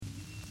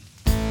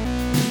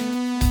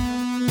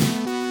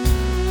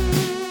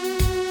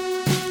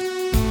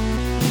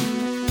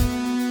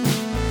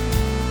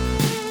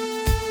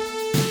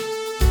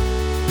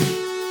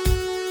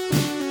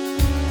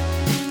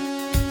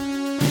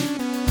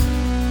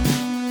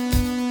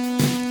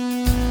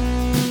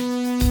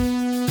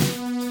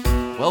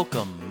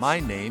Welcome, my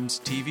name's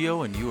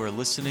TVO and you are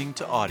listening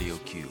to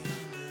AudioCube.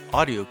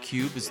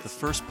 AudioCube is the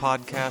first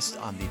podcast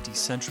on the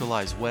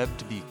decentralized web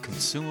to be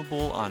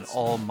consumable on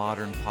all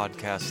modern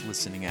podcast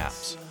listening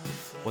apps.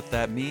 What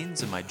that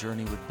means in my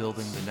journey with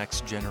building the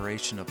next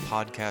generation of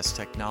podcast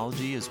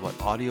technology is what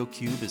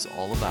AudioCube is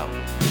all about.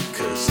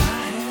 'Cause I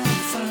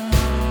have found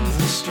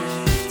the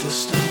strength to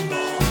stumble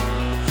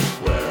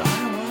where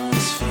I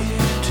once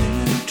feared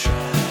to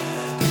tread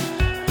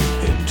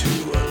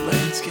into a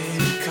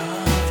landscape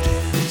carved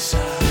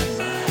inside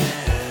my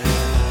head.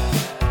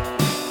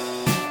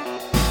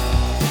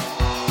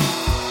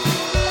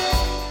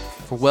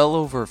 For well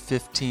over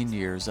 15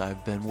 years,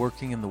 I've been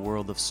working in the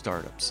world of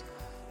startups.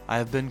 I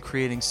have been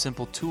creating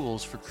simple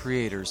tools for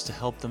creators to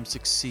help them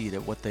succeed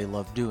at what they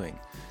love doing.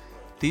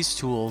 These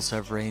tools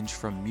have ranged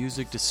from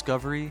music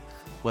discovery,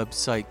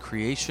 website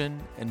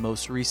creation, and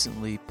most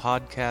recently,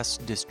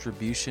 podcast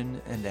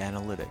distribution and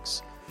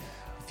analytics.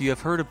 If you have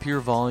heard of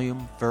Pure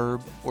Volume,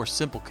 Verb, or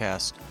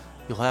Simplecast,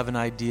 you'll have an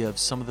idea of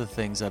some of the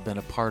things I've been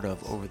a part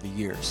of over the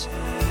years.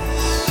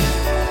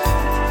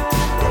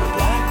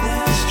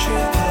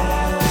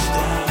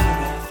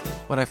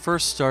 When I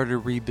first started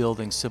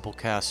rebuilding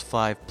Simplecast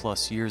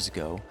 5+ years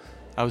ago,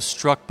 I was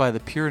struck by the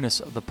pureness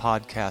of the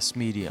podcast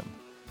medium.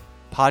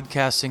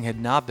 Podcasting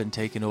had not been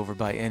taken over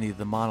by any of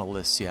the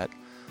monoliths yet.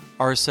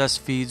 RSS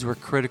feeds were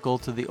critical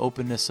to the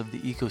openness of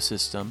the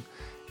ecosystem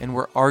and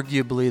were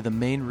arguably the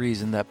main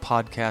reason that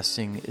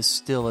podcasting is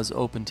still as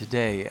open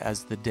today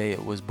as the day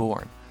it was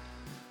born.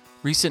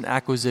 Recent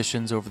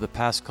acquisitions over the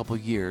past couple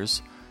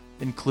years,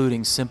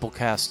 including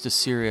Simplecast to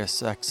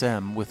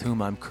SiriusXM, with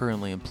whom I'm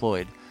currently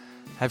employed,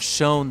 have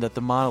shown that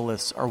the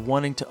monoliths are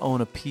wanting to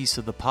own a piece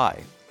of the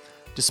pie.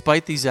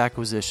 Despite these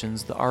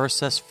acquisitions, the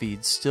RSS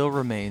feed still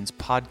remains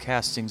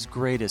podcasting's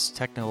greatest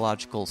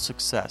technological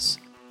success.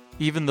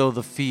 Even though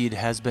the feed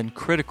has been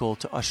critical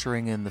to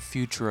ushering in the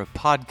future of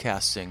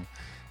podcasting,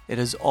 it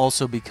has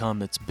also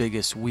become its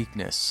biggest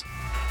weakness.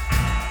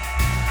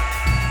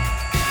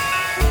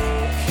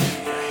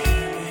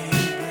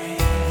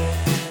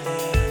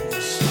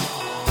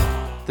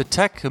 The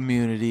tech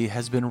community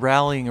has been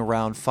rallying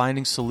around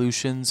finding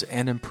solutions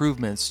and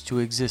improvements to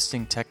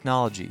existing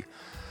technology,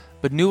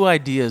 but new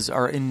ideas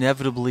are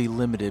inevitably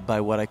limited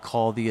by what I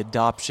call the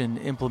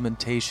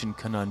adoption-implementation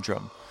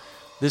conundrum.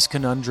 This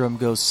conundrum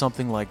goes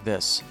something like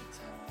this.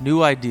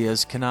 New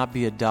ideas cannot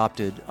be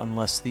adopted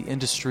unless the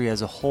industry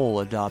as a whole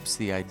adopts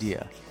the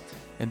idea,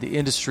 and the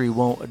industry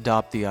won't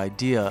adopt the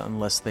idea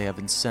unless they have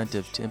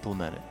incentive to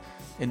implement it.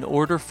 In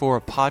order for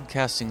a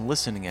podcasting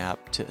listening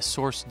app to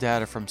source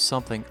data from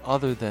something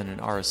other than an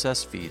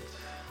RSS feed,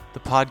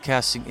 the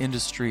podcasting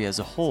industry as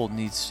a whole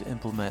needs to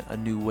implement a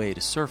new way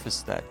to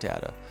surface that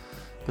data,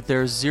 but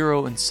there is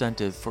zero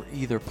incentive for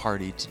either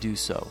party to do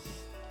so.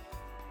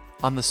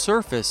 On the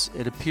surface,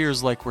 it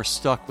appears like we're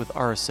stuck with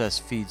RSS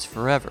feeds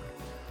forever,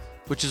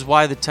 which is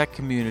why the tech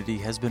community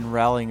has been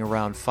rallying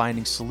around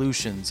finding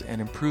solutions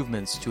and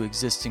improvements to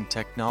existing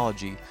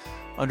technology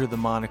under the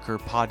moniker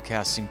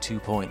Podcasting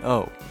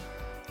 2.0.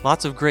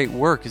 Lots of great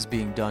work is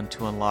being done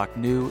to unlock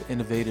new,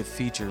 innovative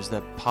features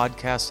that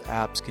podcast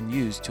apps can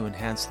use to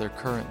enhance their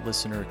current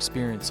listener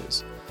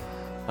experiences.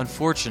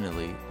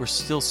 Unfortunately, we're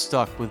still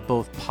stuck with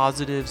both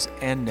positives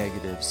and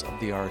negatives of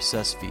the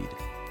RSS feed.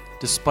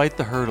 Despite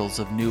the hurdles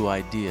of new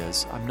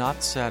ideas, I'm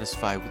not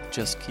satisfied with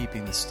just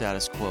keeping the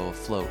status quo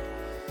afloat.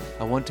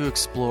 I want to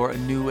explore a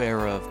new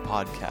era of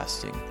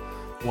podcasting,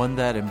 one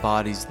that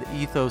embodies the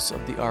ethos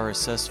of the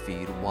RSS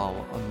feed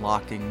while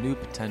unlocking new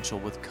potential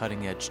with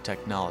cutting-edge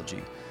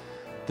technology.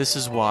 This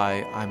is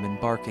why I'm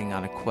embarking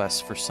on a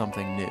quest for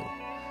something new.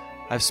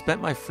 I've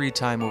spent my free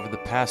time over the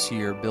past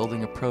year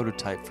building a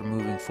prototype for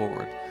moving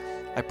forward.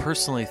 I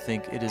personally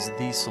think it is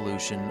the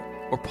solution,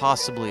 or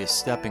possibly a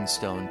stepping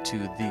stone to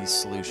the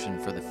solution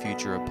for the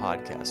future of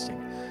podcasting.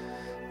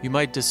 You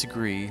might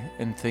disagree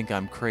and think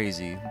I'm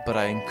crazy, but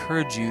I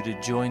encourage you to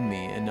join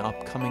me in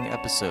upcoming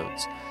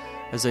episodes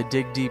as I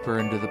dig deeper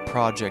into the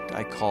project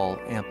I call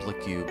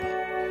AmpliCube.